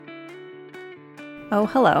Oh,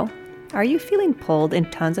 hello. Are you feeling pulled in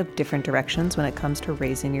tons of different directions when it comes to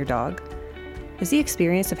raising your dog? Is the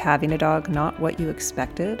experience of having a dog not what you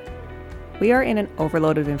expected? We are in an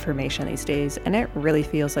overload of information these days, and it really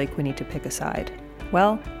feels like we need to pick a side.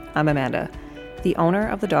 Well, I'm Amanda, the owner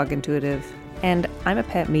of The Dog Intuitive, and I'm a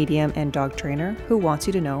pet medium and dog trainer who wants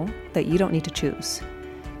you to know that you don't need to choose.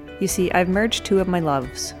 You see, I've merged two of my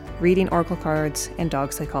loves, reading oracle cards and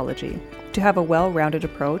dog psychology, to have a well-rounded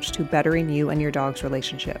approach to bettering you and your dog's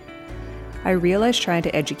relationship. I realize trying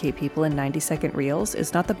to educate people in 90-second reels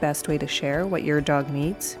is not the best way to share what your dog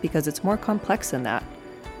needs because it's more complex than that.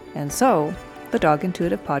 And so, the Dog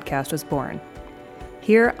Intuitive podcast was born.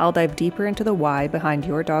 Here, I'll dive deeper into the why behind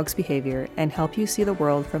your dog's behavior and help you see the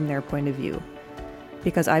world from their point of view.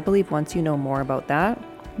 Because I believe once you know more about that,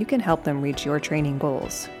 you can help them reach your training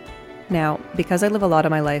goals. Now, because I live a lot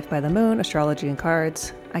of my life by the moon, astrology, and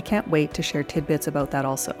cards, I can't wait to share tidbits about that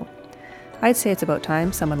also. I'd say it's about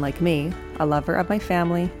time someone like me, a lover of my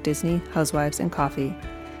family, Disney, housewives, and coffee,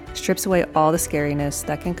 strips away all the scariness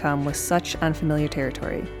that can come with such unfamiliar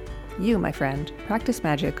territory. You, my friend, practice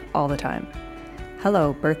magic all the time.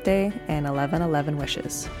 Hello, birthday, and 11/11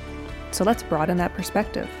 wishes. So let's broaden that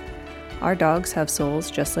perspective. Our dogs have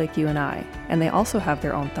souls just like you and I, and they also have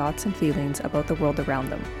their own thoughts and feelings about the world around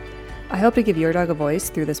them. I hope to give your dog a voice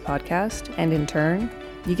through this podcast, and in turn,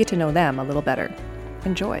 you get to know them a little better.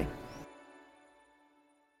 Enjoy.